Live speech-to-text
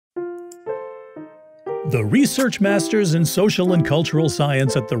The Research Masters in Social and Cultural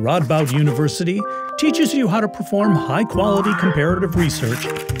Science at the Radboud University teaches you how to perform high-quality comparative research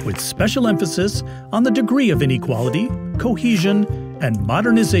with special emphasis on the degree of inequality, cohesion, and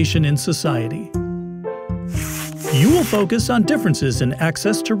modernization in society. You will focus on differences in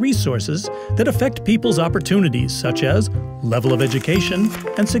access to resources that affect people's opportunities, such as level of education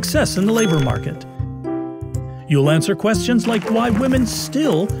and success in the labor market. You'll answer questions like why women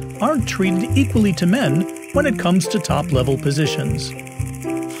still aren't treated equally to men when it comes to top-level positions.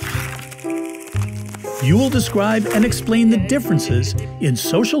 You will describe and explain the differences in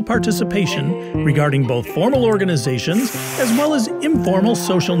social participation regarding both formal organizations as well as informal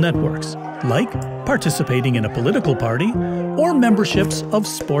social networks, like participating in a political party or memberships of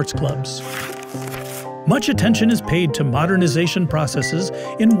sports clubs. Much attention is paid to modernization processes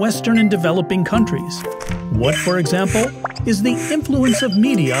in Western and developing countries. What, for example, is the influence of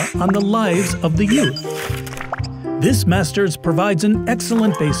media on the lives of the youth? This master's provides an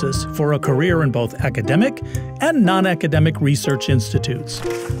excellent basis for a career in both academic and non-academic research institutes.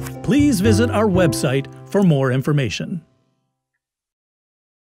 Please visit our website for more information.